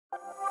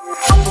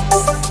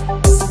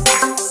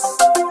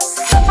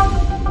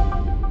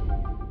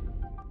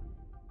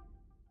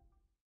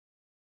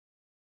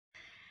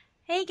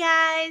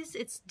guys,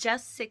 it's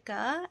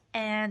Jessica,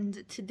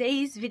 and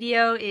today's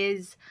video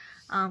is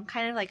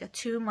kind of like a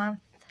 2-month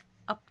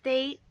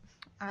update.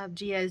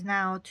 Gia is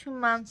now 2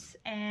 months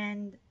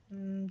and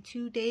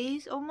 2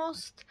 days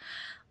almost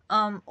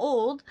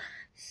old,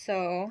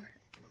 so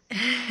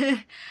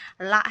a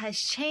lot has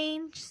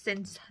changed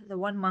since the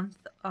 1 month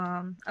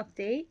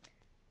update.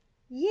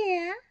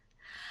 Yeah.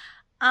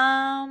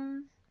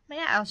 But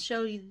yeah, I'll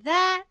show you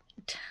that.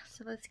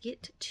 So let's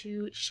get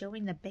to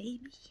showing the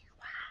baby.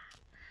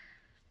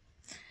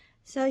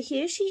 So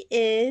here she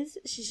is.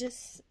 She's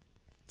just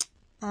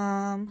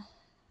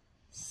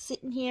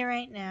sitting here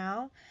right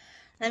now.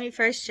 Let me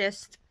first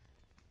just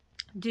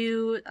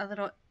do a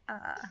little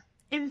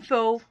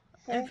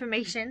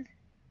information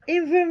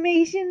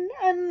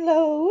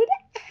unload.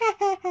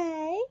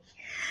 Hi.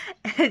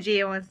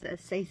 Gia wants to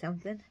say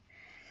something.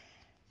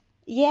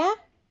 Yeah?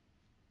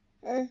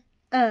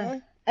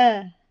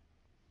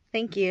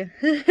 Thank you.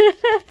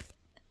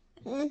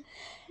 Here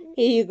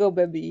you go,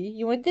 baby.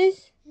 You want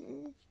this?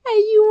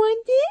 You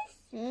want this?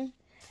 You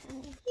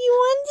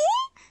want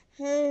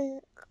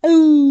it?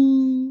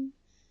 Oh.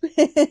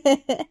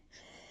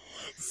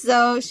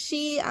 So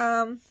she,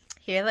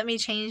 here, let me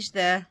change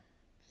the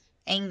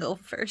angle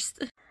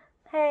first.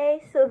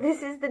 Hey, so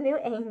this is the new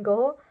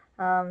angle.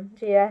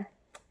 Gia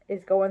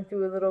is going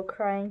through a little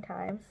crying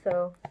time,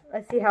 so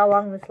let's see how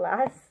long this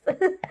lasts.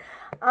 But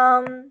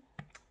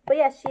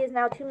yeah, she is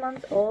now 2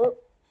 months old.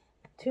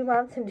 2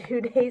 months and 2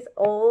 days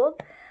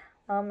old.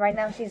 Right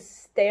now she's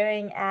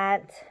staring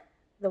at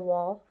the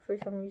wall for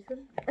some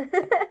reason.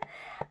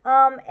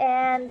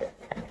 And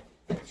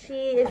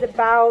she is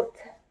about,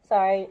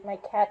 sorry, my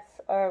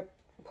cats are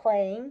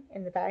playing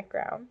in the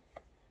background.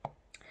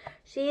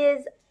 She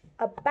is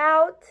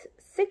about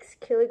 6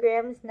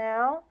 kilograms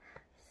now,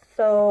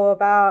 so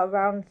about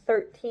around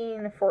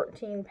 13,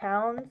 14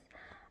 pounds.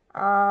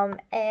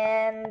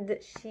 And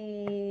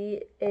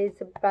she is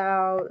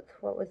about,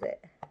 what was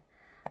it?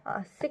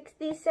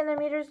 60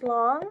 centimeters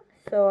long,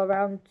 so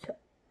around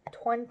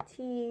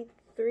 22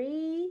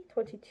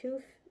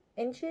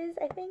 inches,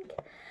 I think.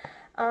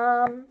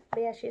 But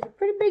yeah, she's a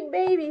pretty big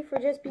baby for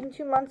just being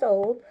 2 months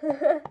old.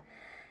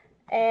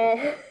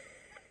 And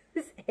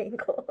this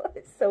angle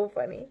is so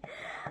funny.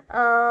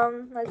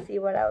 Let's see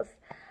what else.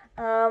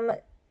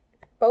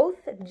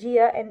 Both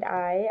Gia and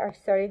I are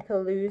starting to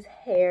lose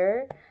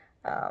hair.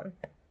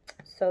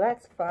 So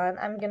that's fun.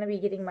 I'm gonna be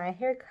getting my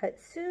hair cut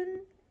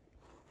soon.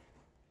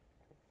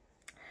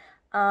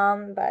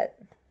 But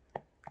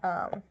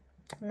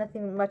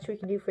nothing much we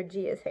can do for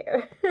Gia's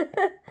hair.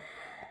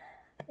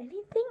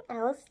 Anything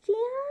else,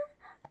 Gia?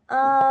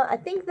 I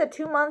think the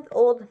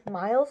 2-month-old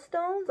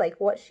milestones, like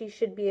what she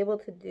should be able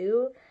to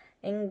do,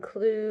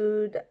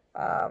 include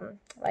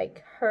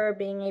like her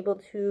being able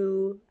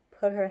to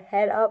put her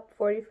head up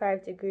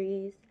 45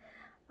 degrees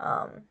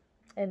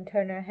and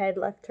turn her head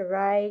left to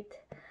right.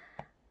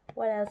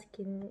 What else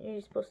can you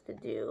supposed to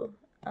do?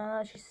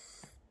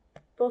 She's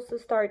supposed to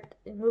start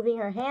moving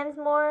her hands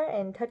more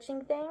and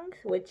touching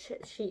things, which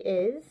she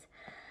is.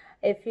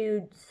 If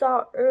you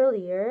saw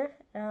earlier,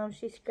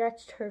 she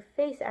scratched her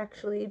face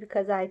actually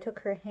because I took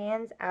her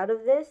hands out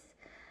of this.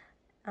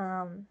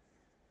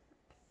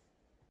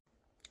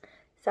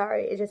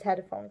 Sorry, I just had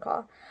a phone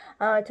call.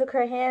 I took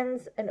her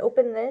hands and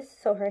opened this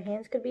so her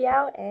hands could be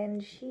out,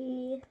 and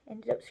she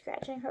ended up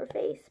scratching her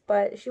face.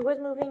 But she was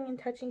moving and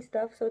touching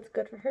stuff, so it's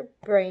good for her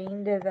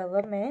brain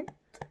development.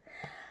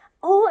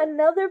 Oh,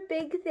 another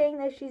big thing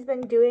that she's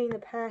been doing the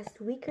past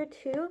week or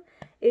two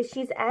is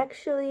she's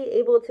actually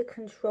able to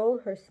control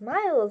her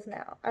smiles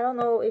now. I don't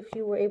know if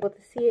you were able to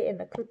see it in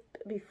the clip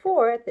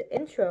before at the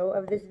intro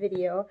of this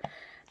video,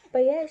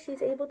 but yeah,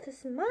 she's able to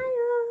smile.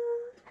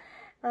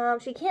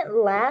 She can't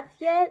laugh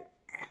yet.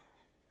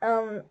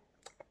 I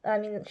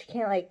mean, she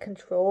can't like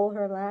control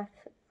her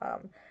laugh.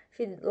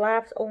 She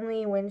laughs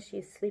only when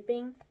she's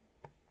sleeping.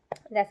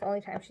 That's the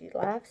only time she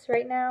laughs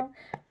right now.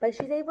 But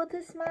she's able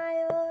to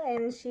smile,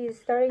 and she's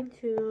starting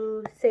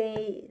to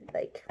say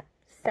like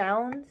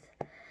sounds.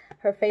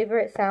 Her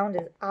favorite sound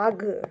is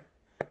agu.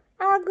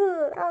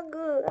 Agu,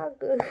 agu,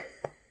 agu.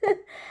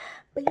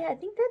 But yeah, I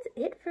think that's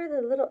it for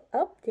the little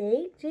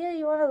update. Gia,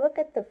 you want to look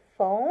at the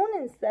phone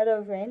instead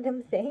of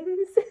random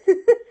things?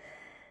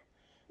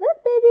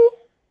 Look, baby.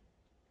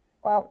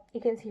 Well,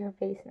 you can see her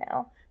face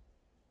now.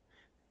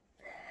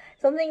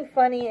 Something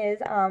funny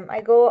is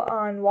I go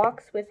on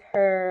walks with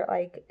her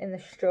like in the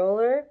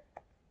stroller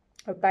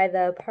or by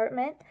the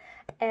apartment,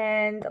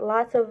 and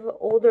lots of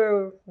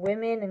older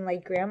women and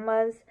like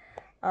grandmas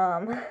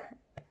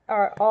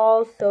are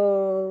all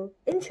so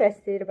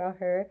interested about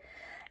her,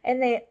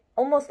 and they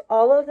almost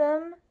all of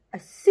them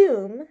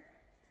assume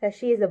that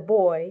she is a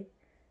boy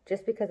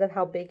just because of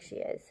how big she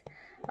is.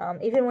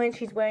 Even when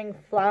she's wearing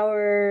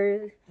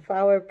flower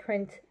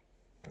print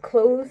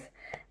clothes,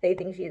 they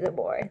think she's a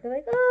boy. They're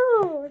like,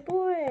 oh, a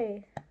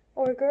boy.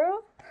 Or a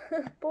girl.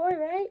 Boy,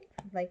 right?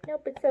 I'm like,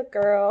 nope, it's a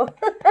girl.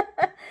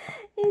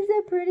 He's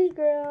a pretty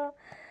girl.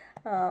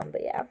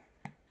 But yeah.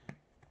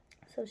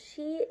 So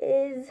she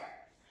is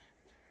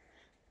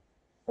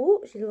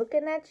Oh, she's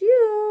looking at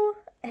you.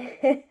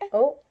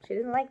 Oh, she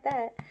doesn't like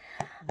that.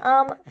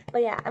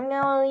 But yeah, I'm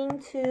going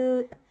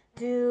to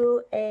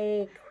do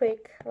a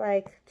quick,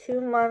 like,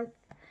 2-month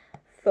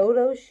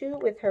photo shoot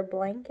with her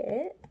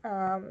blanket.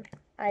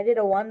 I did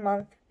a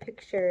 1-month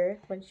picture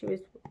when she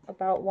was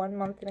about 1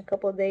 month and a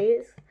couple of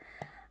days.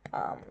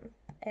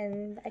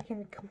 And I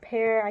can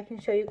compare, I can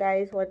show you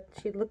guys what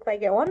she looked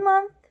like at 1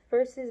 month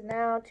versus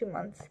now 2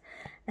 months.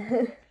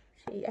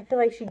 I feel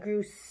like she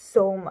grew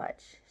so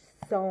much.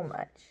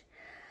 But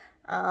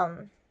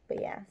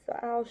yeah, so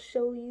I'll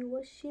show you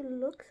what she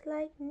looks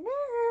like now.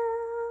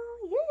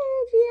 Yeah,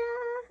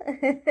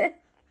 Gia.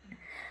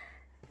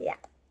 Yeah.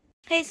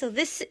 Hey, so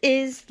this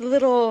is the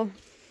little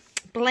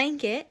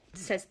blanket. It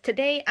says,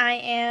 today I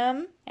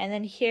am, and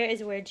then here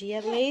is where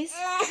Gia lays.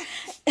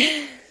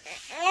 1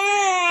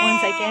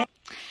 second.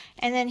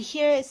 And then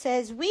here it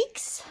says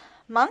weeks,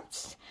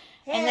 months,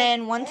 and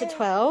then 1 to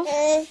 12.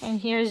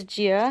 And here's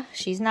Gia.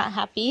 She's not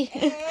happy.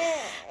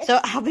 So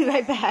I'll be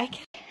right back.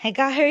 I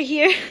got her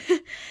here.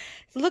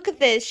 Look at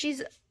this.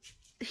 She's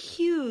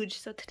huge.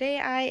 So today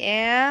I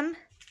am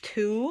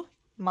 2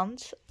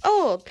 months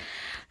old.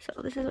 So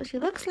this is what she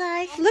looks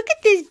like. Look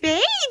at this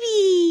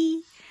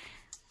baby.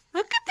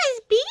 Look at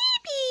this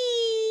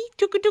baby.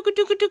 Tuku, tuku,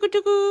 tuku, tuku,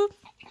 tuku.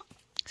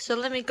 So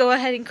let me go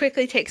ahead and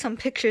quickly take some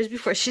pictures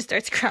before she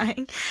starts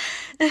crying.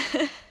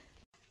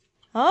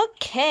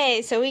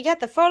 Okay, so we got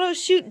the photo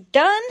shoot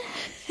done.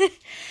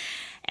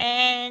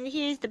 And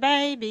here's the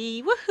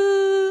baby.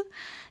 Woohoo!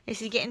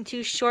 This is getting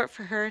too short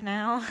for her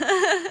now.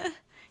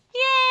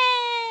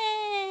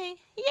 Yay!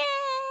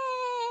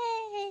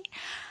 Yay!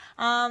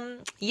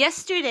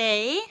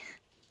 Yesterday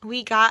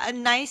we got a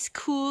nice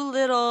cool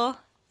little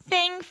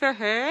thing for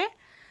her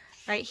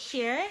right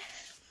here.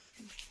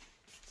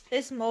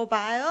 This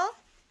mobile.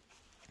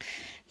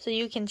 So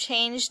you can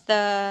change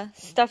the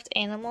stuffed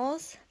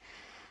animals.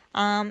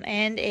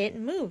 And it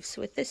moves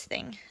with this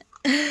thing.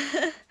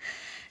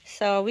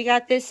 So we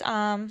got this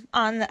on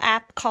the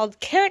app called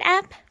Carrot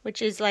app,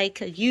 which is like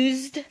a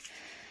used,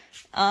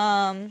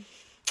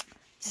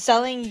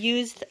 selling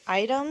used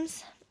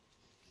items.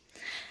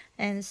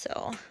 And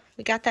so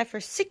we got that for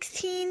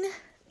 $16.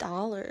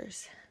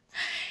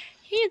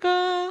 Here you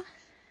go.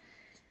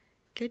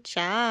 Good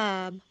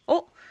job.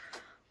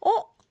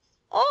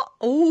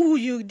 Oh,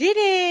 you did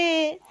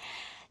it.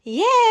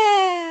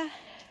 Yeah.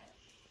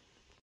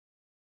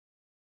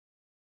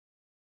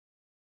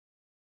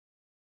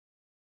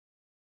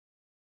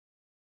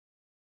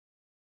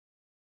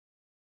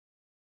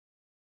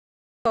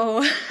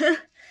 Oh,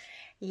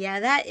 yeah,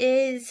 that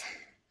is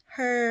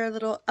her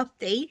little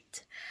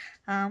update.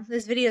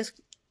 This video is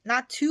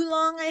not too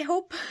long, I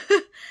hope.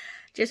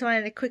 Just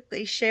wanted to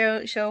quickly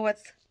show what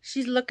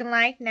she's looking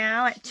like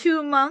now at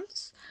 2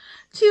 months.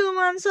 2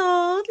 months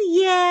old,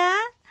 yeah.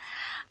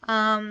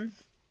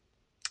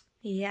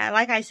 Yeah,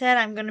 like I said,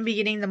 I'm gonna be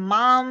getting the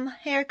mom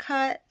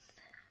haircut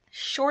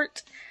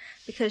short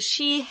because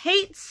she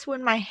hates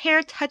when my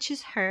hair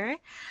touches her.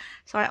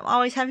 So I'm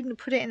always having to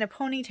put it in a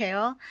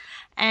ponytail.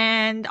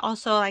 And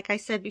also, like I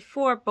said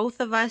before, both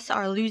of us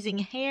are losing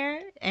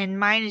hair. And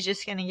mine is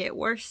just going to get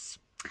worse.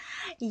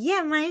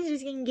 Yeah, mine is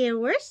just going to get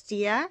worse,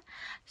 Gia.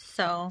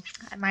 So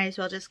I might as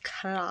well just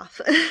cut it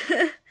off.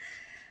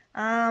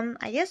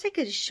 I guess I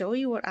could show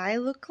you what I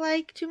look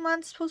like 2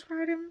 months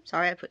postpartum.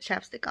 Sorry, I put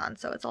chapstick on,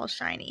 so it's all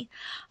shiny.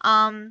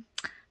 I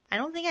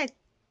don't think I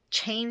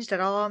changed at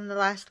all in the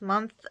last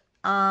month.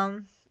 I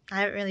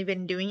haven't really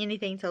been doing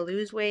anything to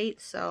lose weight,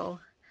 so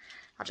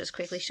I'll just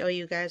quickly show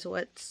you guys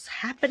what's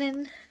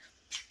happening.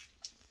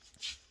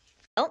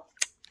 Oh,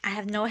 I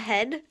have no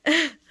head.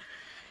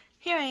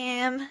 Here I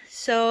am.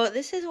 So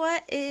this is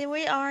what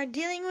we are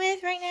dealing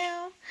with right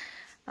now.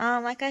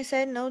 Like I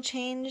said, no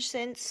change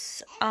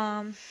since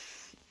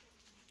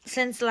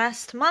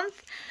last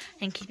month.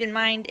 And keep in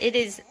mind, it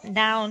is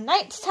now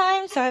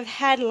nighttime, so I've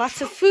had lots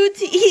of food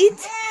to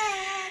eat.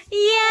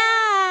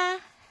 Yeah.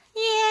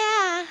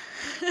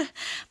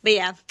 But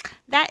yeah,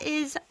 that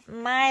is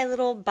my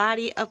little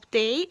body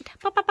update.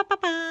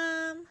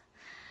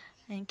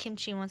 And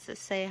Kimchi wants to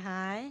say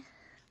hi.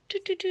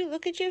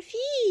 Look at your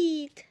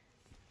feet.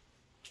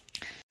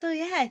 So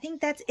yeah, I think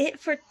that's it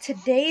for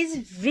today's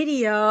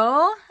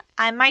video.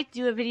 I might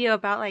do a video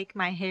about like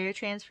my hair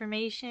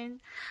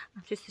transformation,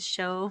 just to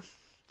show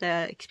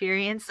the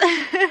experience.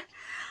 But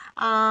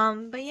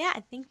yeah,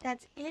 I think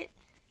that's it.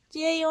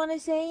 Gia, you want to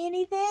say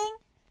anything?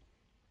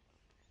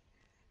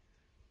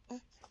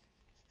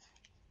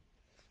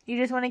 You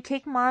just want to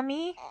kick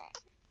mommy?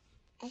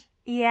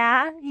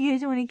 Yeah? You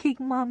just want to kick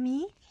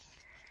mommy?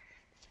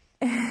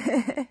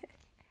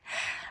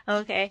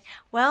 Okay,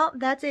 well,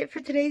 that's it for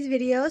today's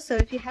video. So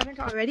if you haven't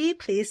already,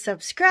 please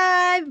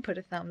subscribe, put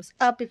a thumbs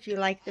up if you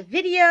like the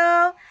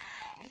video.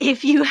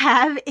 If you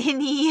have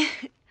any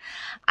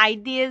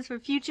ideas for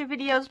future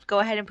videos, go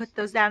ahead and put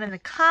those down in the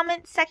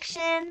comment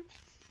section.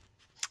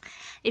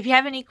 If you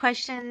have any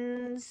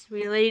questions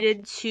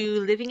related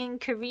to living in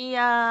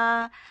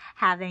Korea,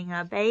 having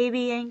a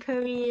baby in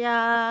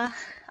Korea,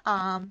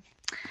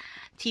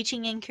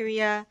 teaching in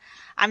Korea.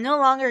 I'm no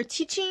longer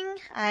teaching.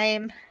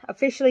 I'm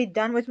officially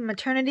done with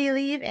maternity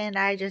leave, and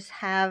I'm just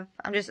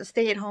a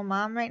stay-at-home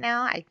mom right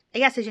now. I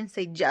guess I shouldn't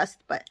say just,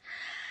 but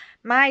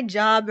my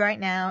job right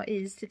now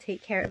is to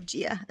take care of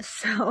Gia.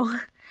 So,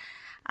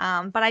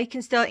 but I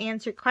can still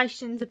answer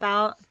questions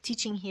about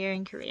teaching here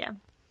in Korea.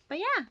 But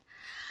yeah,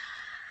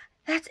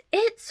 that's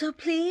it. So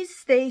please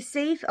stay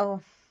safe. Oh,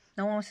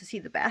 no one wants to see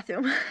the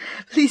bathroom.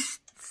 Please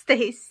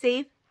stay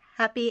safe,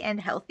 happy, and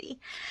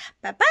healthy.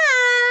 Bye-bye.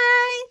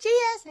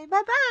 Gia, say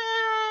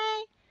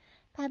bye-bye.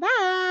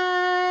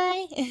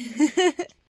 Bye-bye.